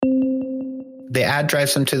the ad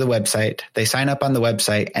drives them to the website. They sign up on the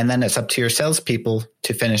website, and then it's up to your salespeople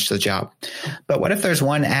to finish the job. But what if there's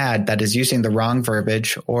one ad that is using the wrong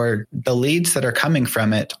verbiage, or the leads that are coming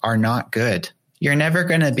from it are not good? You're never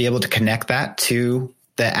going to be able to connect that to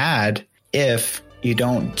the ad if you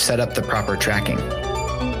don't set up the proper tracking.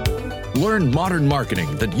 Learn modern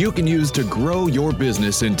marketing that you can use to grow your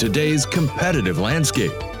business in today's competitive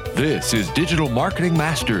landscape. This is Digital Marketing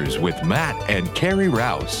Masters with Matt and Carrie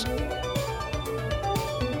Rouse.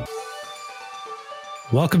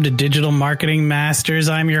 Welcome to Digital Marketing Masters.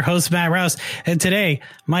 I'm your host, Matt Rouse. And today,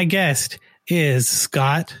 my guest is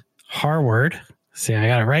Scott Harward. See, I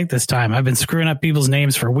got it right this time. I've been screwing up people's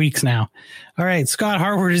names for weeks now. All right, Scott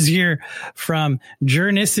Harward is here from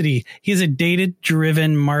Journicity. He's a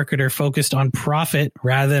data-driven marketer focused on profit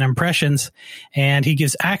rather than impressions, and he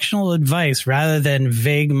gives actionable advice rather than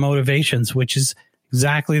vague motivations, which is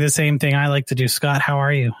exactly the same thing I like to do. Scott, how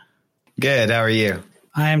are you? Good. How are you?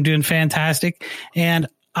 I am doing fantastic. And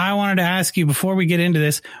I wanted to ask you, before we get into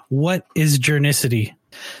this, what is Journicity?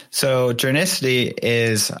 So Journicity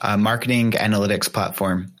is a marketing analytics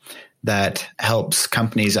platform that helps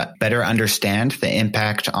companies better understand the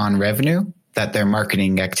impact on revenue that their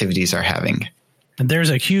marketing activities are having. And there's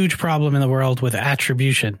a huge problem in the world with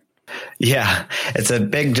attribution. Yeah, it's a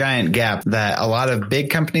big, giant gap that a lot of big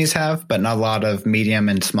companies have, but not a lot of medium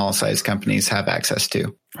and small size companies have access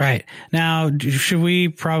to. Right. Now, should we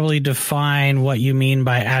probably define what you mean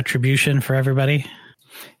by attribution for everybody?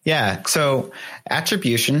 Yeah. So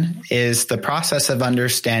attribution is the process of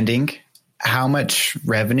understanding how much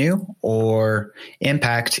revenue or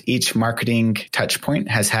impact each marketing touch point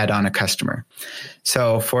has had on a customer.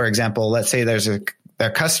 So for example, let's say there's a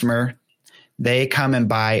customer, they come and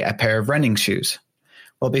buy a pair of running shoes.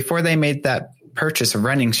 Well, before they made that purchase of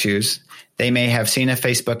running shoes, they may have seen a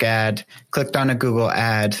Facebook ad, clicked on a Google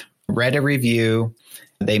ad, read a review.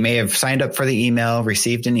 They may have signed up for the email,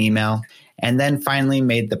 received an email, and then finally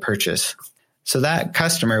made the purchase. So that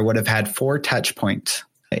customer would have had 4 touch points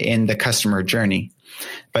in the customer journey.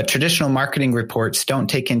 But traditional marketing reports don't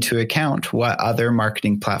take into account what other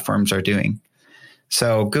marketing platforms are doing.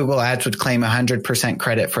 So Google Ads would claim 100%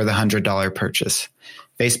 credit for the $100 purchase.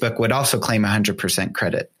 Facebook would also claim 100%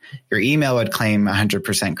 credit. Your email would claim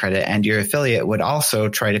 100% credit, and your affiliate would also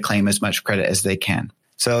try to claim as much credit as they can.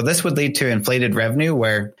 So this would lead to inflated revenue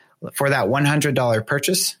where for that $100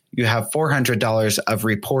 purchase, you have $400 of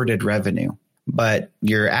reported revenue, but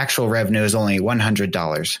your actual revenue is only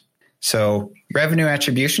 $100. So revenue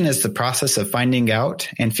attribution is the process of finding out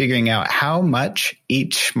and figuring out how much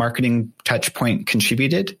each marketing touch point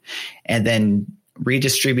contributed and then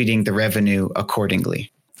redistributing the revenue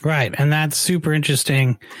accordingly. Right. And that's super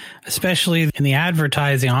interesting, especially in the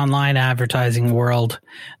online advertising world.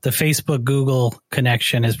 The Facebook Google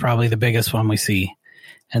connection is probably the biggest one we see.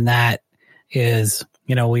 And that is,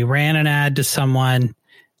 we ran an ad to someone,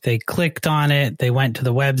 they clicked on it, they went to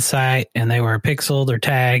the website and they were pixeled or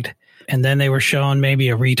tagged. And then they were shown maybe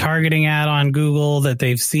a retargeting ad on Google that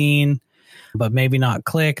they've seen, but maybe not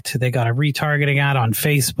clicked. They got a retargeting ad on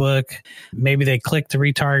Facebook. Maybe they clicked the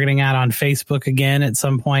retargeting ad on Facebook again at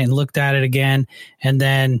some point and looked at it again. And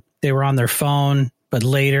then they were on their phone, but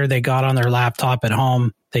later they got on their laptop at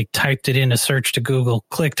home. They typed it into search to Google,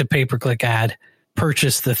 clicked a pay-per-click ad,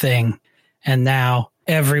 purchased the thing. And now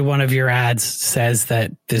every one of your ads says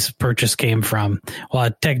that this purchase came from, well,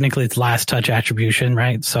 technically it's last touch attribution,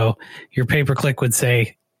 right? So your pay-per-click would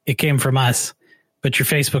say it came from us, but your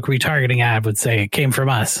Facebook retargeting ad would say it came from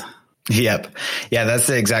us. Yep. Yeah, that's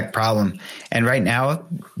the exact problem. And right now,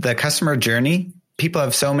 the customer journey, people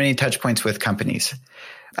have so many touch points with companies.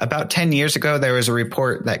 About 10 years ago, there was a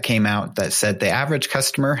report that came out that said the average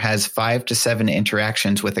customer has 5 to 7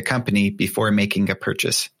 interactions with a company before making a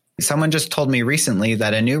purchase. Someone just told me recently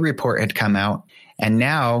that a new report had come out, and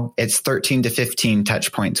now it's 13 to 15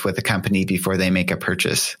 touch points with a company before they make a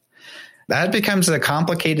purchase. That becomes a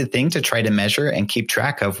complicated thing to try to measure and keep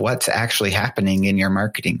track of what's actually happening in your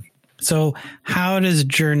marketing. So how does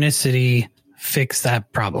Journicity fix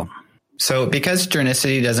that problem? So because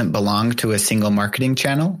Journicity doesn't belong to a single marketing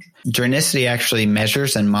channel, Journicity actually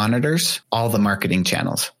measures and monitors all the marketing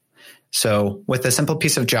channels. So with a simple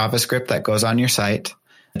piece of JavaScript that goes on your site,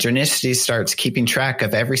 Journicity starts keeping track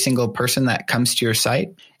of every single person that comes to your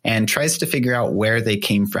site and tries to figure out where they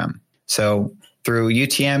came from. So through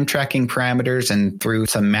UTM tracking parameters and through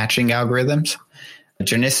some matching algorithms,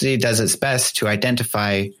 Journicity does its best to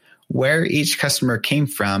identify where each customer came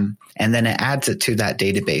from, and then it adds it to that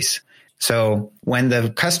database. So when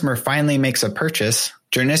the customer finally makes a purchase,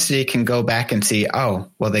 Journicity can go back and see, oh,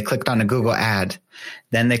 well, they clicked on a Google ad,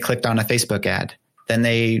 then they clicked on a Facebook ad, Then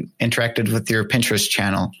they interacted with your Pinterest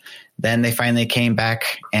channel. Then they finally came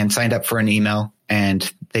back and signed up for an email, and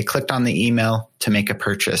they clicked on the email to make a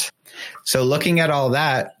purchase. So looking at all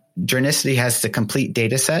that, Journicity has the complete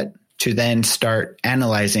data set to then start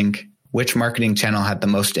analyzing which marketing channel had the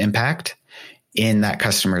most impact in that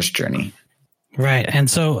customer's journey. Right. And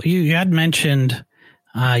so you had mentioned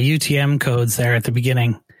UTM codes there at the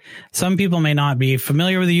beginning. Some people may not be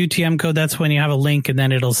familiar with the UTM code. That's when you have a link and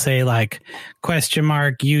then it'll say like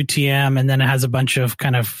 $UTM, and then it has a bunch of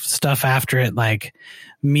kind of stuff after it, like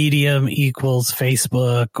Medium equals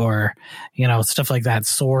Facebook, or, stuff like that.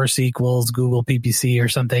 Source equals Google PPC or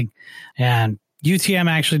something. And UTM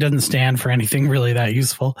actually doesn't stand for anything really that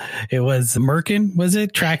useful. It was Merkin, was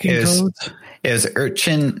it? Tracking codes? It was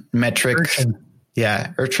Urchin Metrics.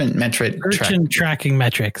 Yeah, Urchin Tracking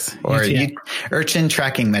Metrics. Or Urchin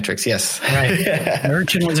Tracking Metrics, yes. Right.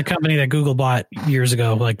 Urchin was a company that Google bought years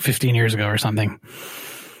ago, like 15 years ago or something.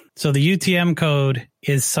 So the UTM code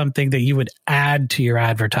is something that you would add to your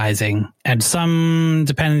advertising. And some,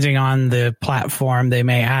 depending on the platform, they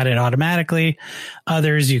may add it automatically.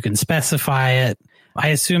 Others, you can specify it. I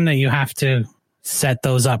assume that you have to set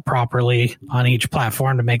those up properly on each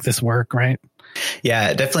platform to make this work, right? Yeah,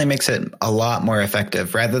 it definitely makes it a lot more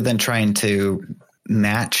effective rather than trying to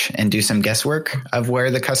match and do some guesswork of where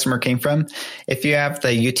the customer came from. If you have the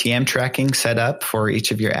UTM tracking set up for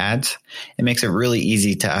each of your ads, it makes it really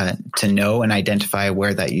easy to know and identify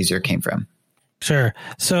where that user came from. Sure.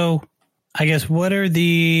 So I guess what are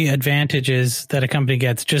the advantages that a company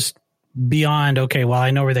gets just beyond, okay, well,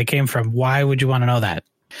 I know where they came from. Why would you want to know that?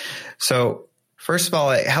 So first of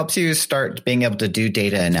all, it helps you start being able to do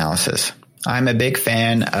data analysis. I'm a big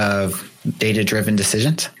fan of data-driven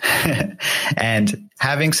decisions and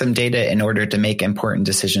having some data in order to make important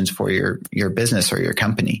decisions for your business or your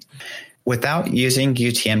company. Without using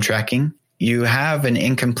UTM tracking, you have an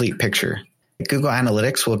incomplete picture. Google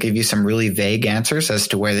Analytics will give you some really vague answers as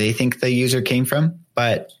to where they think the user came from,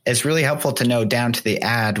 but it's really helpful to know down to the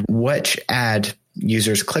ad which ad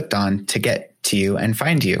users clicked on to get to you and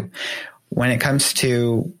find you. When it comes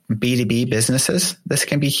to B2B businesses, this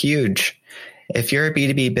can be huge. If you're a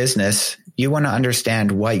B2B business, you want to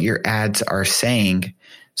understand what your ads are saying,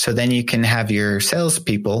 so then you can have your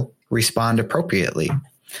salespeople respond appropriately.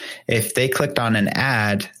 If they clicked on an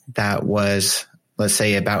ad that was, let's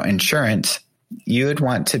say, about insurance, you would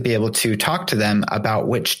want to be able to talk to them about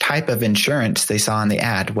which type of insurance they saw in the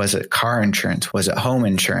ad. Was it car insurance? Was it home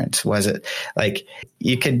insurance? Was it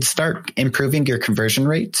you could start improving your conversion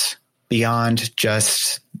rates beyond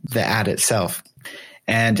just the ad itself.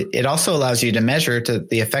 And it also allows you to measure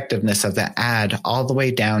the effectiveness of the ad all the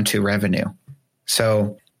way down to revenue.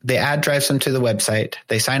 So the ad drives them to the website,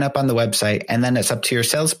 they sign up on the website, and then it's up to your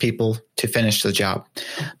salespeople to finish the job.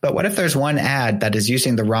 But what if there's one ad that is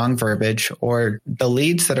using the wrong verbiage, or the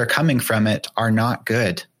leads that are coming from it are not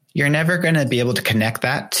good? You're never going to be able to connect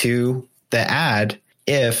that to the ad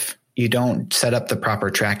if you don't set up the proper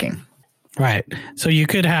tracking. Right. So you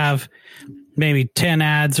could have maybe 10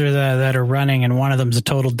 ads that are running, and one of them's a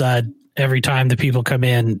total dud. Every time the people come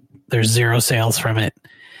in, there's zero sales from it.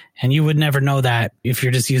 And you would never know that if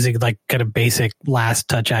you're just using like kind of basic last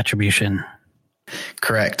touch attribution.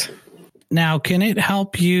 Correct. Now, can it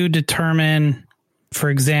help you determine, for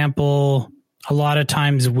example, a lot of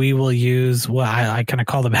times we will use what I kind of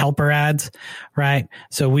call them helper ads, right?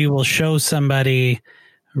 So we will show somebody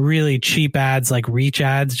really cheap ads like reach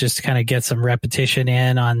ads just to kind of get some repetition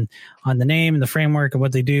in on the name and the framework of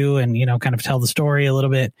what they do, and kind of tell the story a little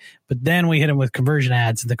bit. But then we hit them with conversion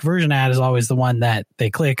ads, and the conversion ad is always the one that they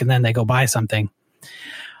click and then they go buy something.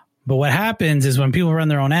 But what happens is when people run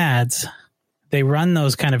their own ads, they run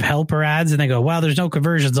those kind of helper ads and they go, well, there's no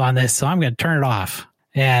conversions on this, so I'm going to turn it off.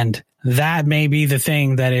 And that may be the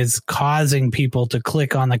thing that is causing people to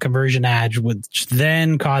click on the conversion ad, which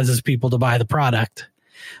then causes people to buy the product.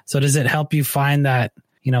 So does it help you find that,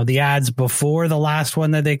 the ads before the last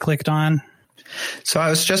one that they clicked on? So I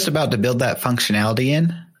was just about to build that functionality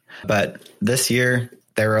in, but this year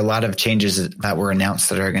there are a lot of changes that were announced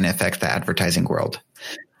that are going to affect the advertising world.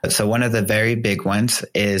 So one of the very big ones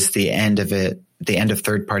is the end of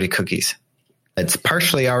third-party cookies. It's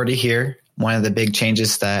partially already here. One of the big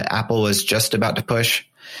changes that Apple was just about to push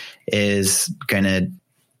is going to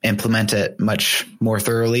implement it much more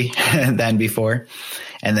thoroughly than before.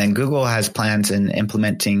 And then Google has plans in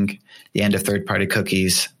implementing the end of third-party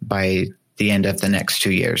cookies by the end of the next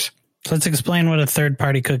 2 years. So let's explain what a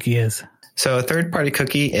third-party cookie is. So a third-party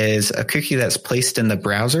cookie is a cookie that's placed in the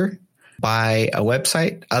browser by a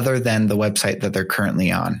website other than the website that they're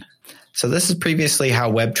currently on. So this is previously how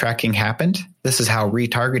web tracking happened. This is how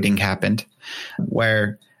retargeting happened.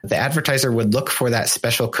 where the advertiser would look for that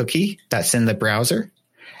special cookie that's in the browser,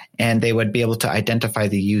 and they would be able to identify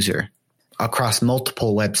the user across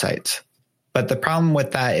multiple websites. But the problem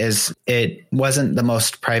with that is it wasn't the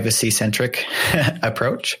most privacy-centric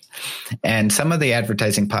approach, and some of the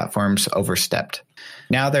advertising platforms overstepped.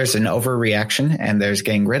 Now there's an overreaction, and there's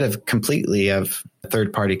getting rid of completely of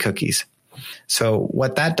third-party cookies. So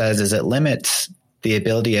what that does is it limits the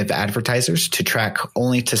ability of advertisers to track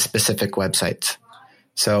only to specific websites.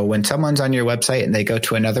 So when someone's on your website and they go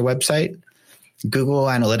to another website, Google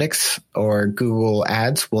Analytics or Google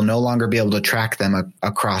Ads will no longer be able to track them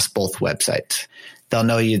across both websites. They'll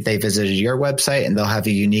know they visited your website, and they'll have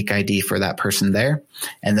a unique ID for that person there.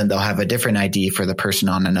 And then they'll have a different ID for the person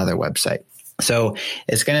on another website. So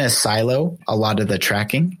it's going to silo a lot of the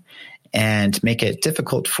tracking and make it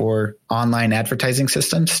difficult for online advertising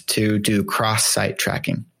systems to do cross-site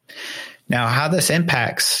tracking. Now, how this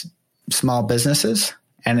impacts small businesses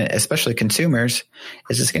and especially consumers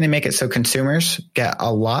is it's going to make it so consumers get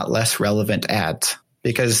a lot less relevant ads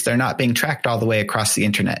because they're not being tracked all the way across the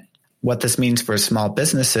internet. What this means for small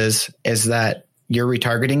businesses is that your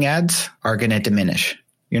retargeting ads are going to diminish.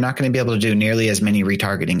 You're not going to be able to do nearly as many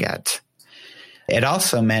retargeting ads. It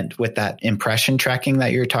also meant with that impression tracking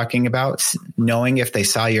that you're talking about, knowing if they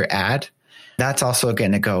saw your ad, that's also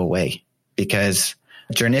going to go away because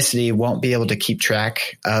Journicity won't be able to keep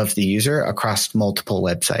track of the user across multiple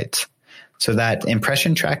websites. So that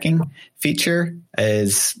impression tracking feature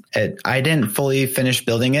I didn't fully finish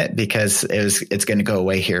building it because it's going to go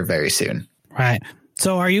away here very soon. Right.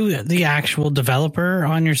 So are you the actual developer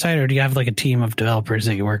on your site, or do you have like a team of developers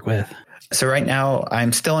that you work with? So right now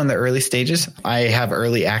I'm still in the early stages. I have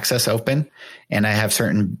early access open, and I have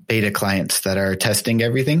certain beta clients that are testing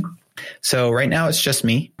everything. So right now it's just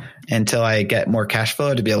me until I get more cash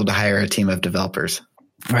flow to be able to hire a team of developers.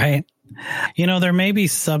 Right. You know, there may be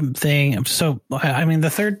something. So, I mean, the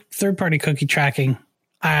third party cookie tracking,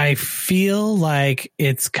 I feel like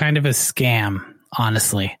it's kind of a scam,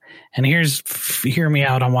 honestly. And hear me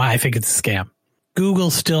out on why I think it's a scam.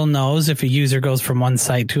 Google still knows if a user goes from one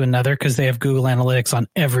site to another because they have Google Analytics on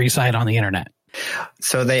every site on the internet.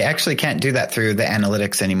 So they actually can't do that through the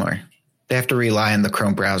analytics anymore. They have to rely on the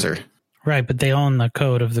Chrome browser. Right, but they own the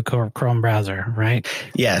code of the Chrome browser, right?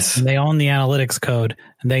 Yes. And they own the analytics code,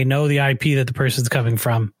 and they know the IP that the person's coming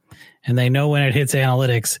from, and they know when it hits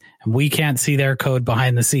analytics, and we can't see their code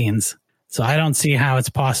behind the scenes. So I don't see how it's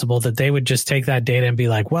possible that they would just take that data and be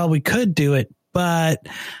like, well, we could do it, but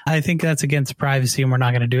I think that's against privacy and we're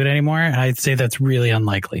not going to do it anymore. I'd say that's really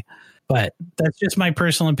unlikely, but that's just my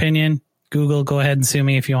personal opinion. Google, go ahead and sue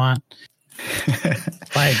me if you want.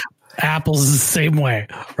 Like, Apple's the same way,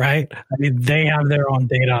 right? I mean, they have their own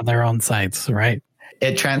data on their own sites, right?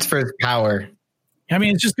 It transfers power. I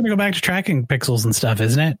mean, it's just going to go back to tracking pixels and stuff,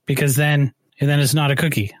 isn't it? Because then it's not a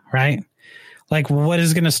cookie, right? Like, what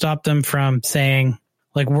is going to stop them from saying,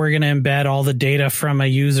 like, we're going to embed all the data from a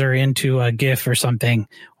user into a GIF or something,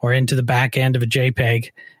 or into the back end of a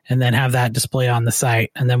JPEG, and then have that display on the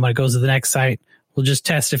site. And then when it goes to the next site, we'll just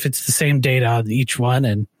test if it's the same data on each one.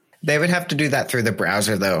 And they would have to do that through the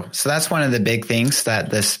browser, though. So that's one of the big things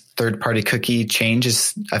that this third-party cookie change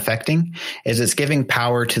is affecting, is it's giving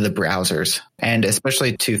power to the browsers, and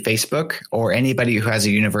especially to Facebook or anybody who has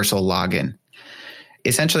a universal login.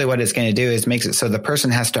 Essentially what it's going to do is makes it so the person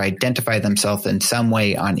has to identify themselves in some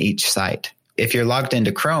way on each site. If you're logged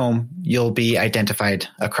into Chrome, you'll be identified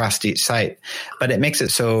across each site. But it makes it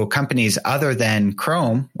so companies other than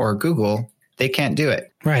Chrome or Google, they can't do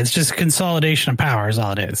it. Right. It's just consolidation of power is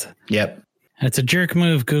all it is. Yep. And it's a jerk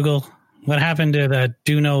move, Google. What happened to the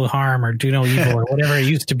do no harm or do no evil or whatever it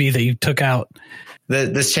used to be that you took out?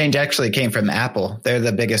 This change actually came from Apple. They're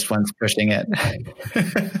the biggest ones pushing it.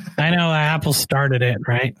 I know Apple started it,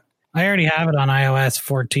 right? I already have it on iOS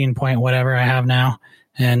 14 point whatever I have now.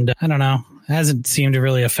 And I don't know. It hasn't seemed to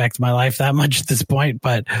really affect my life that much at this point,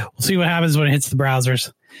 but we'll see what happens when it hits the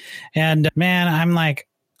browsers. And man, I'm like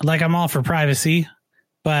I'm all for privacy,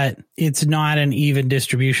 but it's not an even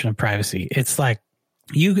distribution of privacy. It's like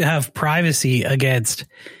you have privacy against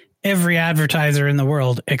every advertiser in the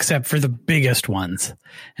world except for the biggest ones.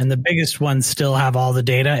 And the biggest ones still have all the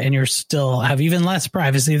data, and you still have even less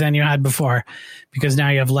privacy than you had before because now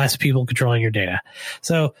you have less people controlling your data.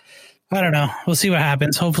 So I don't know. We'll see what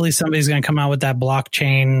happens. Hopefully somebody's going to come out with that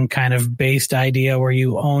blockchain kind of based idea where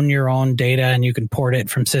you own your own data and you can port it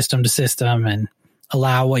from system to system and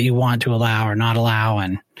allow what you want to allow or not allow.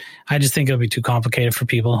 And I just think it'll be too complicated for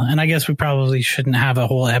people. And I guess we probably shouldn't have a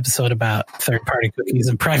whole episode about third-party cookies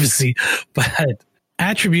and privacy, but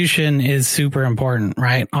attribution is super important,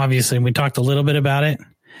 right? Obviously, we talked a little bit about it,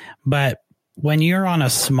 but when you're on a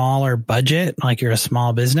smaller budget, like you're a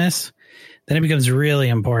small business, then it becomes really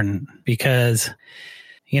important because,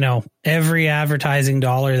 every advertising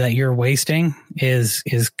dollar that you're wasting is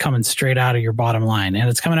coming straight out of your bottom line. And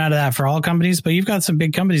it's coming out of that for all companies, but you've got some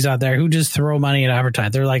big companies out there who just throw money at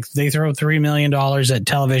advertising. They throw $3 million at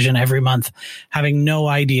television every month, having no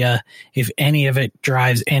idea if any of it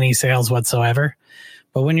drives any sales whatsoever.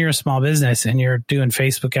 But when you're a small business and you're doing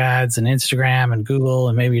Facebook ads and Instagram and Google,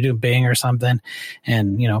 and maybe you're doing Bing or something,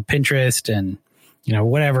 and, Pinterest and,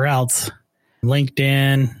 whatever else,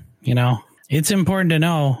 LinkedIn, it's important to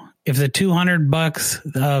know if the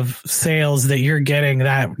 $200 of sales that you're getting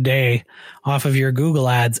that day off of your Google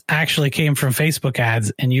ads actually came from Facebook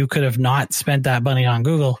ads, and you could have not spent that money on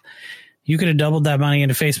Google, you could have doubled that money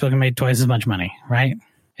into Facebook and made twice as much money, right?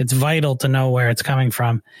 It's vital to know where it's coming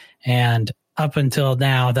from. And up until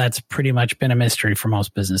now, that's pretty much been a mystery for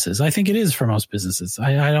most businesses. I think it is for most businesses.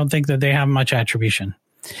 I don't think that they have much attribution.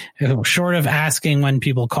 Short of asking when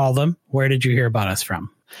people call them, where did you hear about us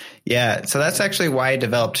from? Yeah, so that's actually why I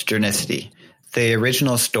developed Journicity. The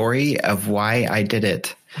original story of why I did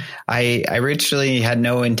it. I originally had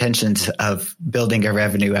no intentions of building a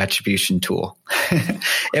revenue attribution tool.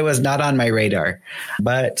 It was not on my radar.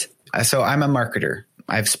 But so I'm a marketer.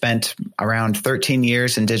 I've spent around 13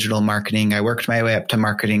 years in digital marketing. I worked my way up to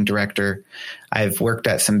marketing director. I've worked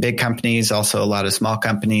at some big companies, also a lot of small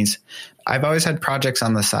companies. I've always had projects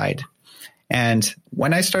on the side. And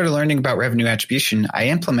when I started learning about revenue attribution, I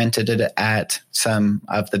implemented it at some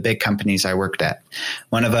of the big companies I worked at.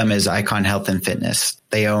 One of them is Icon Health and Fitness.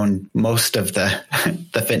 They own most of the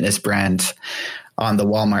fitness brands on the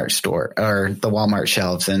Walmart store or the Walmart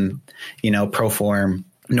shelves, and, Proform,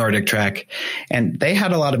 Nordic Track. And they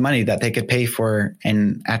had a lot of money that they could pay for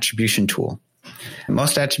an attribution tool.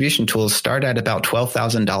 Most attribution tools start at about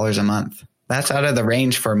 $12,000 a month. That's out of the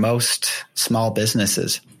range for most small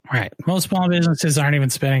businesses. Right. Most small businesses aren't even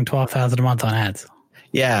spending $12,000 a month on ads.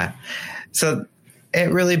 Yeah. So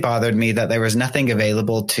it really bothered me that there was nothing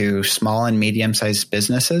available to small and medium-sized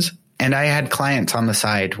businesses. And I had clients on the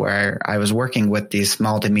side where I was working with these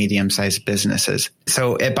small to medium-sized businesses.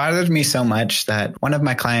 So it bothered me so much that one of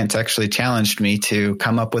my clients actually challenged me to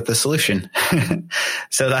come up with a solution.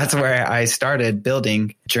 So that's where I started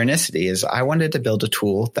building Journicity. Is I wanted to build a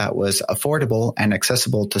tool that was affordable and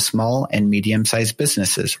accessible to small and medium-sized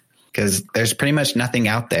businesses, because there's pretty much nothing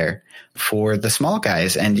out there for the small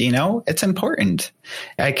guys. And, it's important.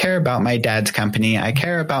 I care about my dad's company. I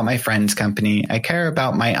care about my friend's company. I care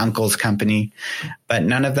about my uncle's company, but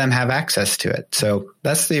none of them have access to it. So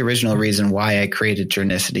that's the original reason why I created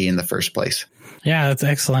Journicity in the first place. Yeah, that's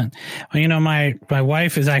excellent. Well, my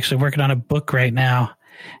wife is actually working on a book right now.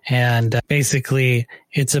 And basically,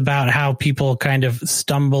 it's about how people kind of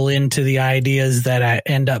stumble into the ideas that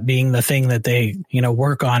end up being the thing that they,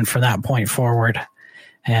 work on from that point forward.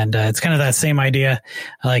 And it's kind of that same idea,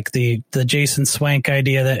 like the Jason Swank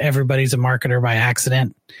idea that everybody's a marketer by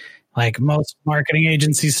accident. Like most marketing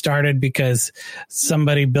agencies started because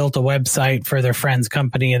somebody built a website for their friend's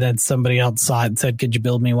company, and then somebody else saw it and said, "Could you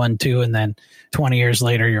build me one too?" And then 20 years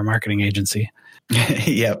later, you're a marketing agency.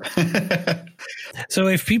 Yep. So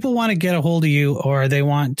if people want to get a hold of you, or they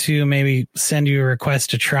want to maybe send you a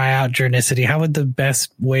request to try out Journicity, how would the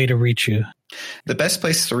best way to reach you? The best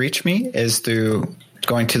place to reach me is through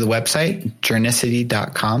going to the website,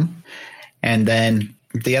 journicity.com. And then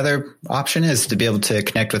the other option is to be able to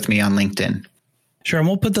connect with me on LinkedIn. Sure. And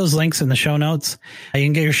we'll put those links in the show notes. You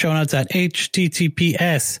can get your show notes at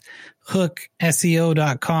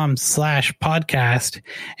https://hookseo.com/podcast.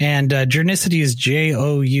 And Journicity is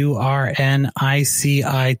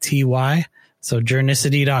JOURNICITY. So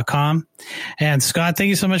journicity.com. And Scott, thank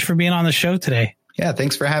you so much for being on the show today. Yeah,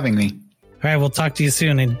 thanks for having me. All right, we'll talk to you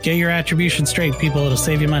soon, and get your attribution straight, people. It'll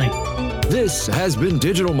save you money. This has been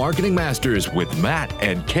Digital Marketing Masters with Matt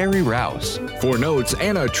and Carrie Rouse. For notes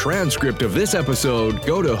and a transcript of this episode,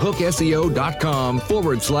 go to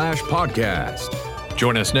hookseo.com/podcast.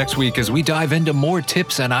 Join us next week as we dive into more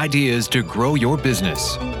tips and ideas to grow your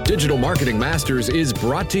business. Digital Marketing Masters is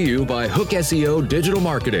brought to you by Hook SEO Digital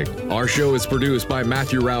Marketing. Our show is produced by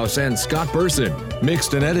Matthew Rouse and Scott Burson,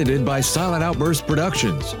 mixed and edited by Silent Outburst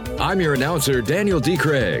Productions. I'm your announcer, Daniel D.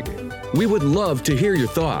 Craig. We would love to hear your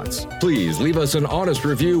thoughts. Please leave us an honest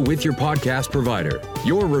review with your podcast provider.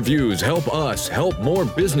 Your reviews help us help more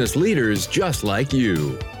business leaders just like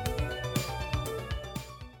you.